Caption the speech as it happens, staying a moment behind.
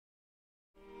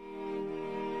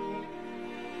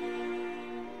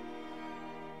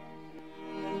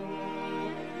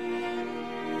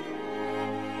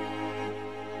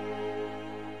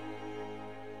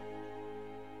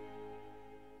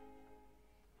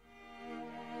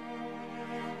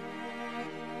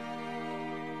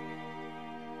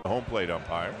home plate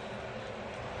umpire.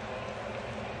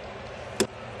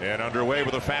 And underway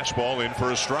with a fastball in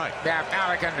for a strike. Yeah,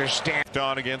 Alek understands.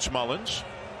 On against Mullins.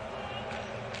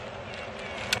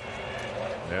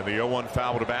 And the 0-1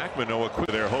 foul to back. Manoah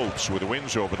quit their hopes with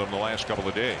wins over them the last couple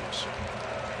of days.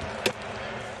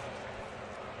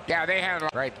 Yeah, they had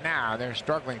right now. They're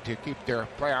struggling to keep their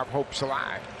playoff hopes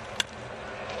alive.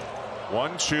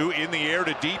 1-2 in the air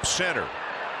to deep center.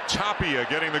 Tapia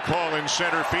getting the call in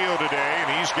center field today,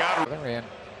 and he's got it. And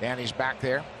Danny's back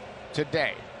there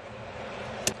today.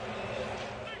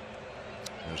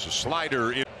 There's a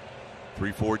slider in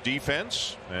 3-4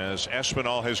 defense as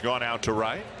Espinal has gone out to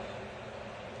right.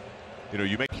 You know,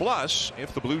 you make plus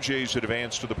if the Blue Jays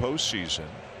advance to the postseason.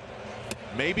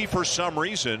 Maybe for some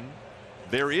reason,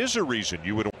 there is a reason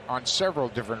you would. On several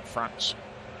different fronts.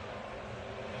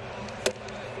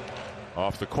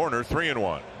 Off the corner,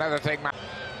 3-1. Another thing.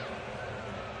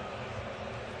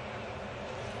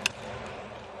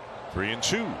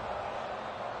 3-2.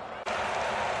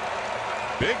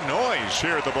 Big noise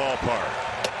here at the ballpark.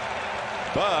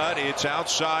 But it's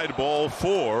outside ball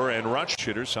 4, and Rush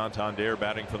hitter Santander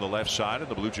batting from the left side, and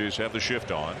the Blue Jays have the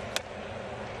shift on.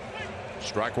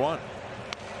 Strike 1.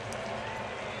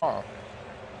 Oh.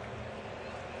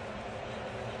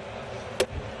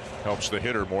 Helps the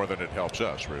hitter more than it helps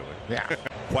us, really. Yeah.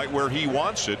 Quite where he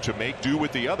wants it to make do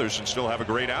with the others and still have a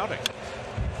great outing.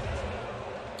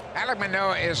 Alek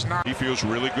Manoah is not. He feels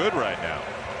really good right now.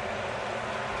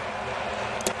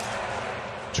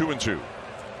 2-2.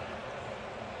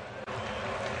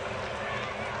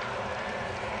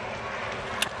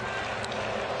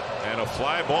 And a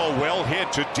fly ball well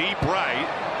hit to deep right.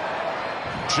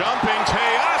 Jumping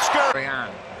Teoscar.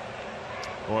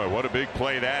 Boy, what a big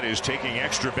play that is, taking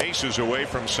extra bases away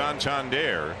from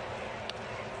Santander.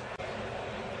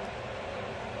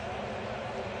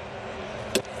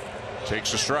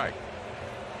 Takes a strike.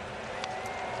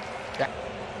 Yeah.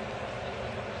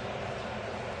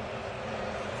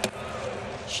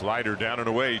 Slider down and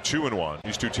away, 2-1.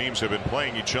 These two teams have been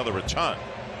playing each other a ton.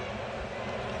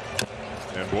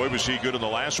 And boy, was he good in the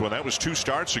last one. That was 2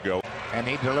 starts ago. And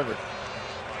he delivered.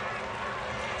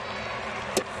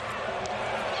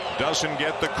 Doesn't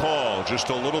get the call. Just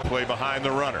a little play behind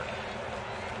the runner.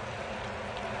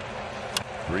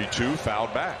 3-2,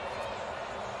 fouled back.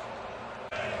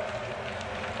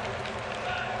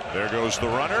 There goes the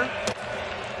runner.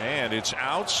 And it's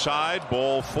outside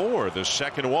ball 4. The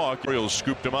second walk. Orioles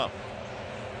scooped him up.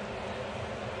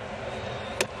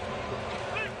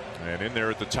 And in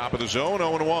there at the top of the zone,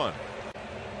 0-1.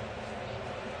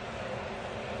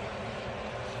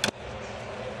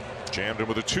 Jammed him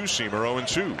with a 2-seamer,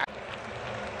 0-2.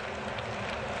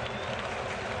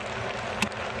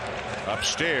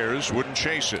 Upstairs, wouldn't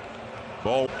chase it.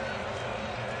 Ball.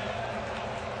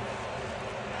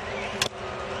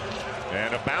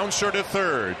 And a bouncer to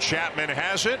third. Chapman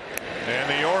has it, and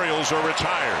the Orioles are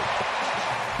retired.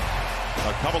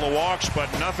 A couple of walks,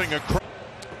 but nothing across.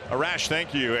 Arash,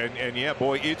 thank you. And yeah,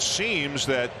 boy, it seems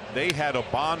that they had a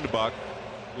bond buck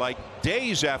like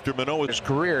days after Manoah's his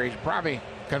career. He's probably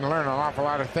can learn an awful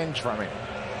lot of things from him.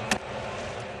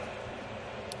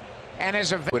 And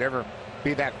as a would ever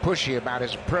be that pushy about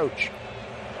his approach.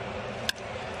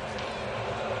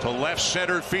 To left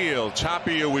center field.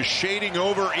 Tapia was shading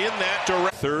over in that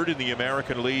direction. Third in the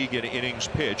American League in innings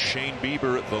pitched. Shane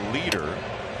Bieber the leader.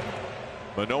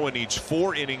 Manoah needs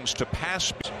 4 innings to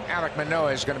pass. Alek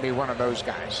Manoah is going to be one of those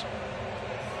guys.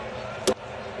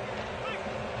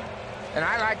 And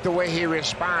I like the way he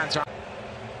responds.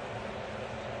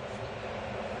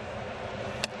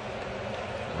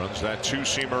 Runs that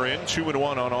 2-seamer in,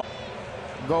 2-1 on all.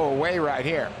 Go away right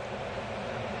here.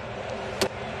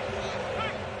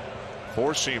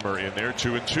 4-seamer in there,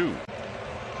 2-2.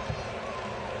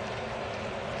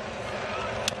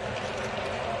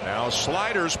 Now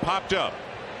sliders popped up.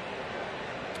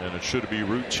 And it should be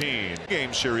routine.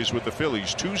 Game series with the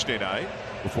Phillies Tuesday night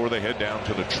before they head down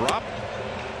to the Trop.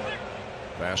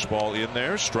 Fastball in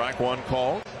there, strike 1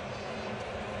 called.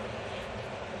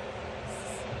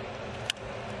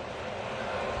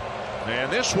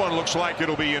 And this one looks like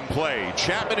it'll be in play.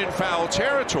 Chapman in foul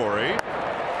territory.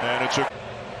 And it's a.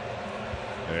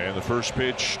 And the first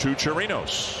pitch to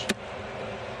Chirinos.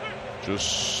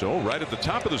 Just so right at the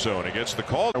top of the zone. It gets the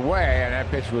call. Away, and that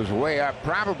pitch was way up,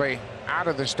 probably out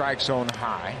of the strike zone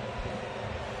high.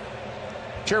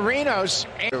 Chirinos,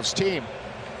 Angels team.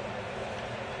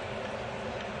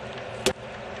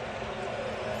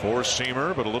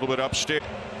 4-seamer, but a little bit upstairs.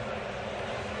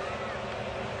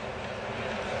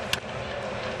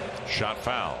 Shot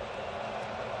foul.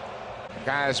 A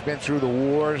guy that's been through the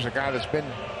wars, a guy that's been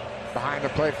behind the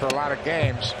plate for a lot of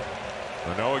games.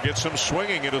 Manoah gets him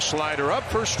swinging at a slider up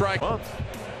for strike.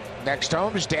 Next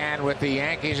homestand with the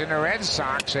Yankees and the Red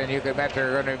Sox, and you can bet there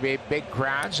are going to be big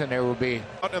crowds, and there will be.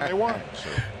 And they won. So,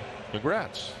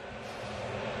 congrats.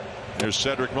 There's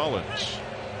Cedric Mullins.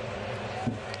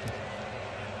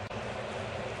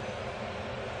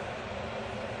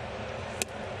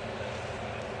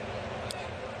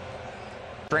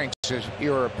 Frank says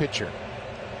you're a pitcher.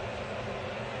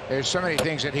 There's so many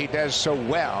things that he does so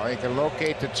well. He can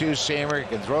locate the two-seamer. He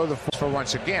can throw the for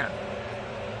once again.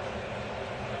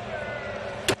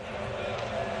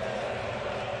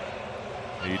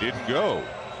 He didn't go.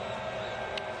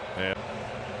 And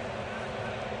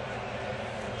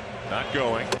not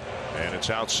going. And it's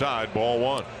outside, ball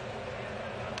one.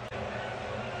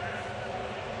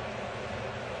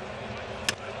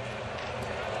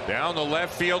 Down the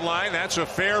left field line, that's a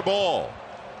fair ball.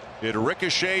 It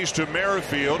ricochets to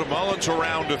Merrifield. Mullins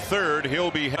around to third.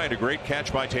 He'll be behind. A great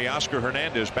catch by Teoscar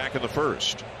Hernandez back in the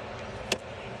first.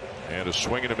 And a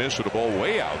swing and a miss with a ball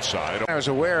way outside. I was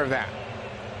aware of that.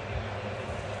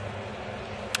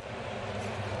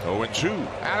 0-2.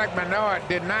 Alek Manoah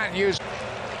did not use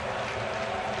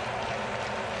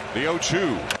the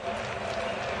 0-2.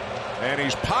 And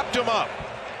he's popped him up.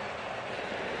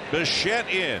 Bichette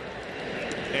in.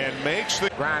 And makes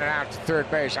the grounded out to third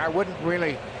base. I wouldn't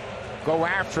really go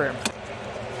after him.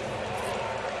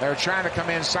 They were trying to come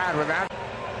inside without.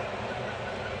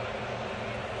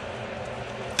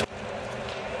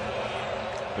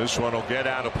 This one will get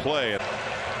out of play.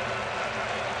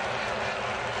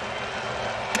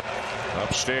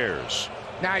 Upstairs.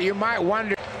 Now you might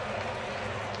wonder.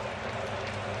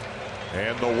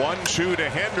 And the 1-2 to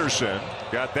Henderson.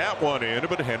 Got that one in,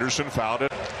 but Henderson fouled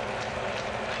it.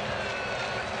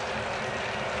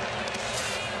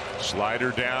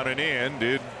 Slider down and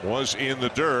in. Was in the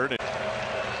dirt.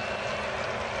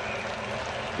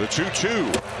 The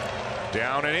 2-2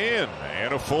 down and in,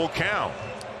 and a full count.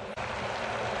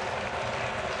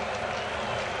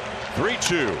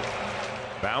 3-2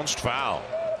 bounced foul.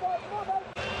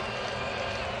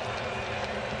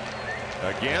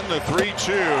 Again the 3-2,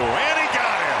 and he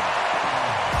got him.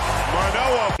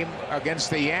 Manoah against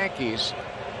the Yankees.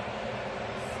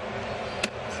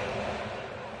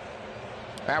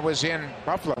 That was in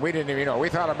Buffalo. We didn't even know. We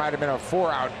thought it might have been a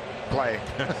 4-out play.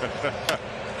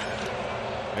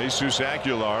 Jesus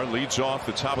Aguilar leads off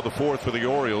the top of the fourth for the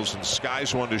Orioles and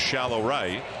skies one to shallow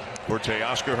right for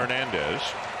Teoscar Hernandez.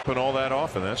 And all that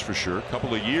often, that's for sure. A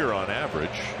couple a year on average.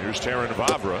 Here's Terrin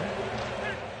Vavra.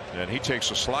 And he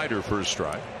takes a slider for a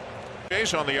strike.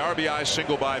 Base on the RBI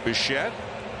single by Bichette.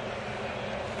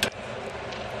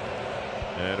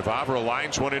 And Vavra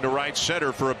lines one into right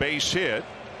center for a base hit.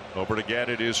 Over to get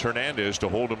it is Hernandez to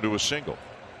hold him to a single.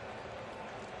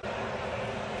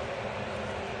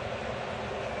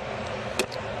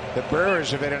 The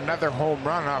Brewers have hit another home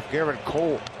run off Garrett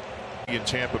Cole. In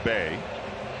Tampa Bay.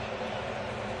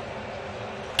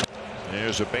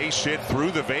 There's a base hit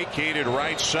through the vacated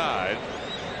right side.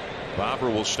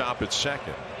 Vavra will stop at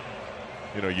second.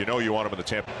 You know you want him in the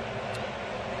Tampa.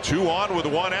 2 on with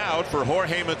 1 out for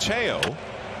Jorge Mateo.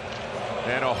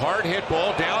 And a hard hit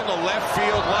ball down the left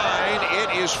field line.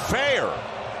 It is fair.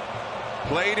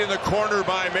 Played in the corner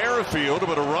by Merrifield,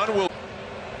 but a run will.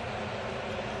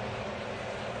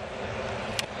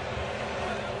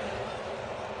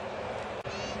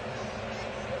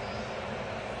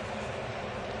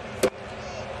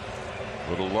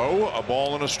 Little low, a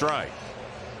ball and a strike.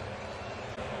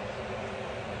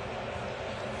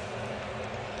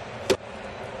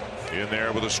 In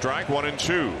there with a strike,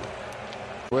 1-2.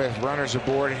 With runners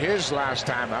aboard his last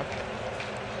time up.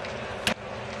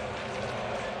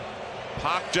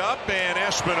 Popped up, and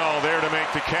Espinal there to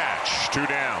make the catch. 2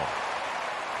 down.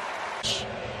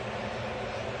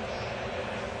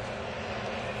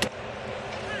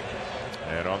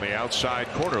 And on the outside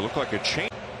corner, looked like a change.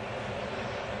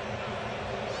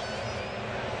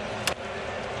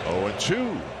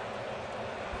 0-2.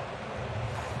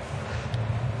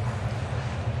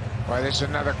 Well, this is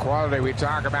another quality we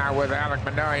talk about with Alek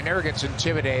Manoah. He never gets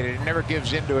intimidated. He never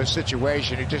gives into a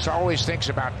situation. He just always thinks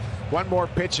about one more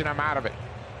pitch and I'm out of it.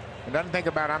 He doesn't think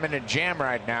about I'm in a jam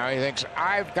right now. He thinks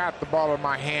I've got the ball in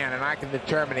my hand and I can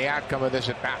determine the outcome of this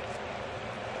at bat.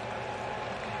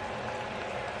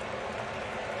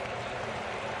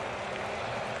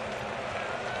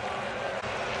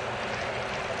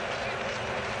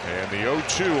 And the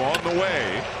 0-2 on the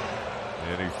way.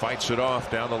 And he fights it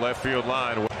off down the left field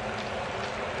line.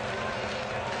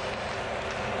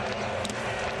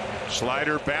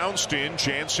 Slider bounced in.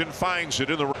 Jansen finds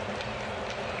it in the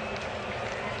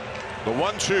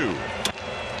 1-2.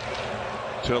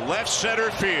 to left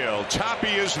center field. Toppy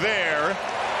is there.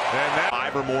 And that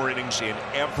 5 or more innings in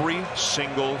every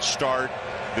single start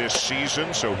this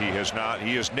season. So he has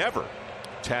never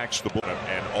taxed the ball.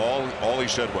 And all he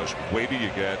said was, wait till you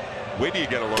get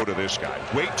a load of this guy.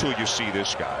 Wait till you see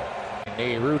this guy.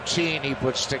 The routine he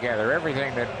puts together,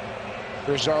 everything that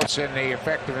results in the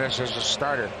effectiveness as a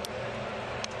starter.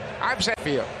 I'm set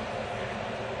field.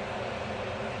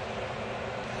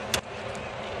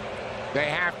 They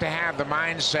have to have the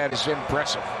mindset is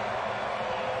impressive.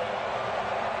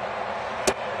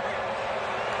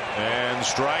 And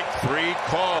strike 3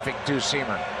 call.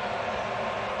 Two-seamer.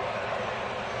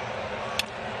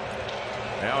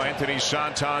 Now Anthony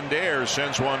Santander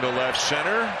sends one to left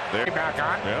center. There. Back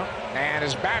on. Yeah. And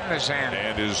his bat in his hand.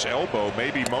 And his elbow,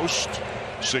 maybe most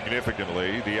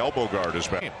significantly, the elbow guard is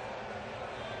back.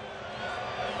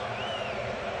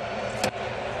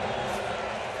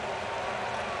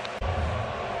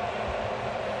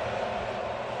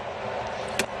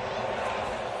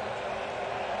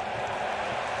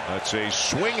 That's a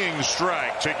swinging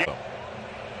strike to get.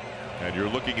 And you're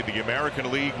looking at the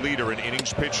American League leader in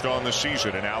innings pitched on the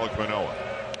season in Alek Manoah.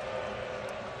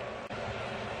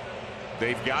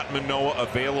 They've got Manoah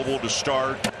available to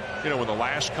start, in the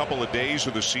last couple of days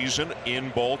of the season in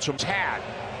Baltimore.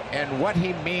 And what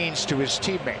he means to his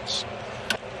teammates.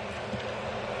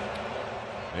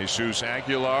 Jesus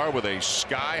Aguilar with a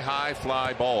sky-high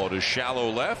fly ball to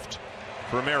shallow left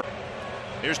for America.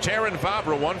 Here's Terrin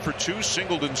Vavra, 1 for 2,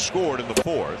 singled and scored in the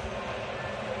 4th.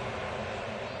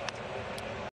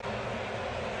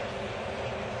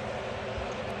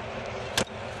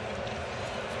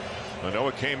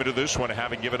 Manoah came into this one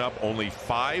having given up only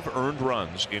 5 earned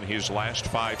runs in his last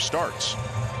 5 starts,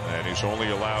 and he's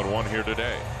only allowed 1 here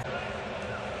today.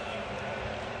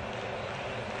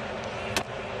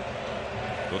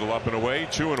 Little up and away,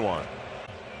 2-1.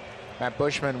 Matt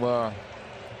Bushman will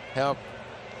help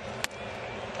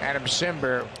Adam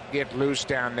Simber get loose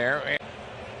down there.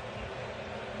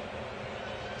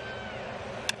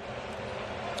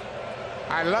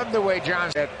 I love the way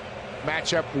John said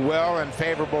match up well and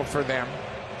favorable for them.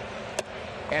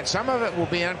 And some of it will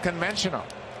be unconventional.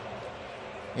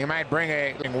 You might bring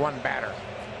one batter.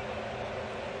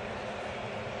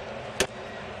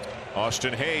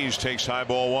 Austin Hayes takes high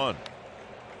ball 1.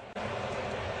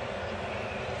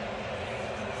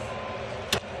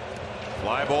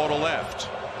 Fly ball to left.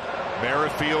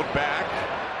 Merrifield back.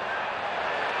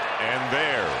 And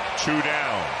there, 2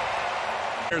 down.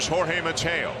 Here's Jorge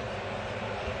Mateo.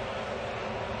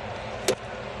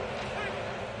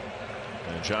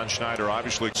 And John Schneider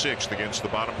obviously 6th against the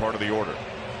bottom part of the order.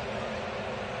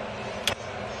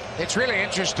 It's really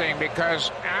interesting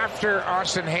because after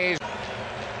Austin Hayes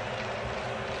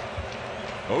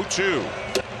 0-2.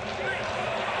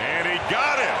 And he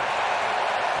got it.